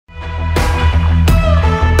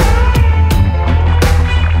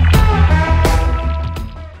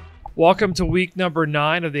Welcome to week number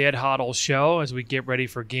 9 of the Ed Hottle Show as we get ready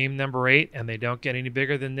for game number 8, and they don't get any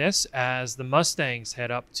bigger than this as the Mustangs head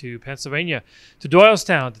up to Pennsylvania, to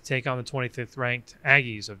Doylestown, to take on the 25th ranked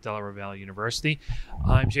Aggies of Delaware Valley University.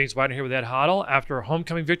 I'm James Widener here with Ed Hottle after a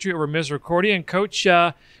homecoming victory over Misericordia. And Coach,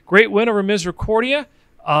 great win over Misericordia.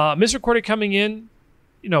 Misericordia coming in,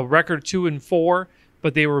 record 2-4,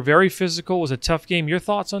 but they were very physical. It was a tough game. Your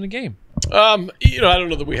thoughts on the game? I don't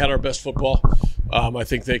know that we had our best football. I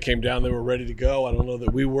think they came down, they were ready to go. I don't know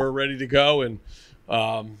that we were ready to go. And,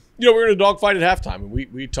 we were in a dogfight at halftime. And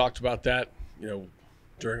we talked about that,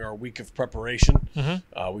 during our week of preparation.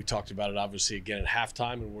 Mm-hmm. We talked about it, obviously, again at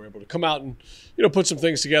halftime. And we were able to come out and, put some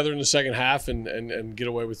things together in the second half and get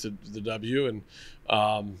away with the W. And,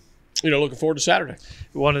 looking forward to Saturday.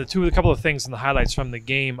 A couple of things in the highlights from the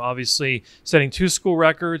game, obviously setting 2 school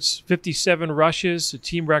records, 57 rushes, a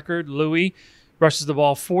team record. Louis rushes the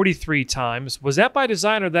ball 43 times. Was that by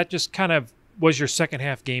design, or that just kind of was your second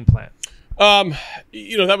half game plan?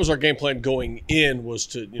 That was our game plan going in, was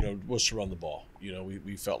to run the ball.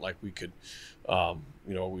 We felt like we could,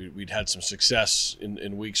 we'd had some success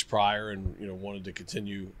in weeks prior and, wanted to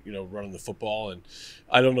continue, running the football. And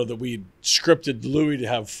I don't know that we scripted Louis to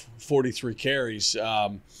have 43 carries,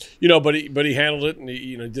 but he handled it and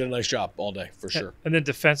he, did a nice job all day for sure. And then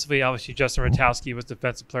defensively, obviously, Justin Ratowski was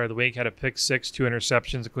Defensive Player of the Week, had a pick 6, 2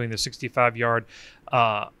 interceptions, including the 65-yard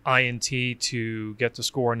INT to get the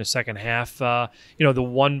score in the second half. The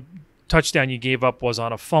one touchdown you gave up was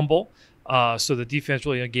on a fumble. So the defense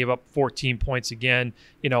really gave up 14 points again,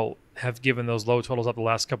 have given those low totals up the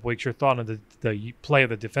last couple weeks. Your thought on the play of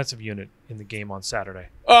the defensive unit in the game on Saturday?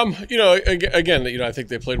 Again, I think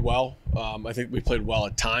they played well. I think we played well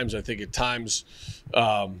at times. I think at times,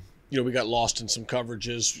 we got lost in some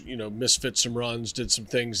coverages, misfit some runs, did some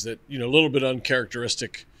things that, a little bit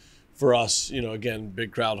uncharacteristic for us. Again,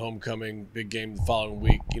 big crowd homecoming, big game the following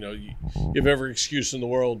week. You have every excuse in the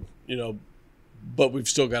world, but we've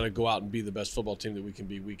still got to go out and be the best football team that we can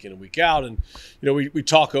be week in and week out. And, we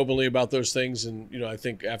talk openly about those things. And, I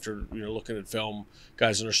think after, looking at film,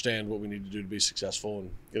 guys understand what we need to do to be successful and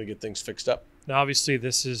going to get things fixed up. Now, obviously,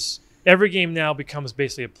 every game now becomes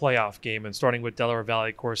basically a playoff game. And starting with Delaware Valley,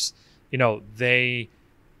 of course, they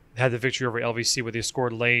had the victory over LVC where they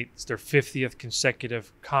scored late. It's their 50th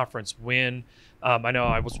consecutive conference win. I know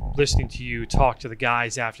I was listening to you talk to the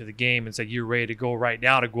guys after the game and said you're ready to go right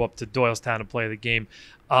now to go up to Doylestown and play the game.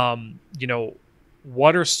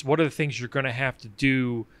 What are the things you're going to have to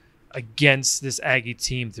do against this Aggie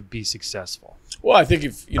team to be successful? Well, I think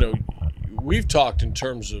we've talked in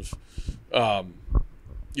terms of,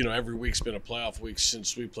 every week's been a playoff week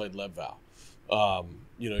since we played Lev Val.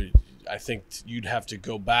 I think you'd have to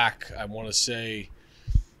go back, I want to say,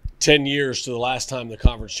 10 years to the last time the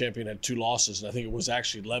conference champion had 2 losses. And I think it was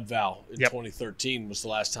actually Lev Val in 2013 was the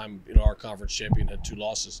last time our conference champion had 2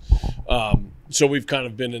 losses. So we've kind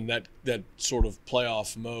of been in that sort of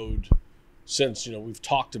playoff mode since, we've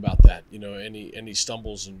talked about that, any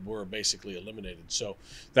stumbles and we're basically eliminated. So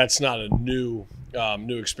that's not a new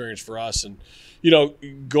experience for us. And,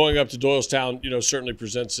 going up to Doylestown, certainly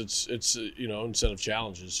presents its own set of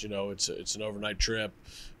challenges. It's an overnight trip.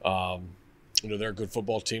 They're a good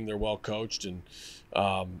football team. They're well coached, and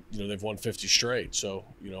they've won 50 straight. So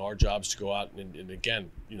our job is to go out and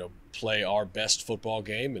again play our best football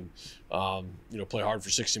game and play hard for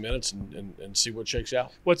 60 minutes and see what shakes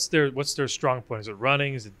out. What's their strong point? Is it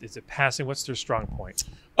running? Is it passing? What's their strong point?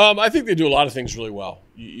 I think they do a lot of things really well.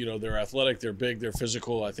 They're athletic, they're big, they're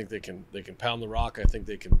physical. I think they can pound the rock. I think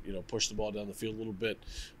they can push the ball down the field a little bit.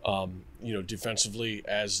 Defensively,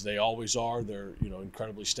 as they always are, they're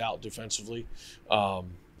incredibly stout defensively.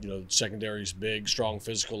 Secondary is big, strong,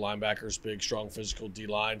 physical. Linebackers, big, strong, physical.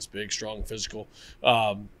 D-lines, big, strong, physical.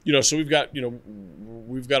 So we've got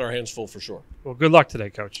our hands full for sure. Well, good luck today,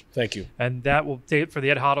 Coach. Thank you. And that will take it for the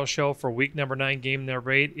Ed Hottle Show for week number 9, game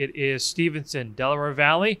number 8. It is Stevenson, Delaware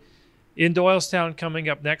Valley, in Doylestown coming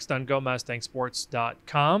up next on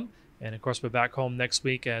GoMustangSports.com. And, of course, we're back home next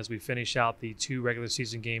week as we finish out the 2 regular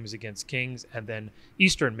season games against Kings, and then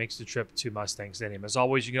Eastern makes the trip to Mustang Stadium. As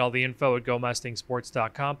always, you get all the info at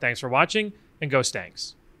GoMustangSports.com. Thanks for watching, and Go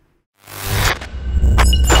Stangs.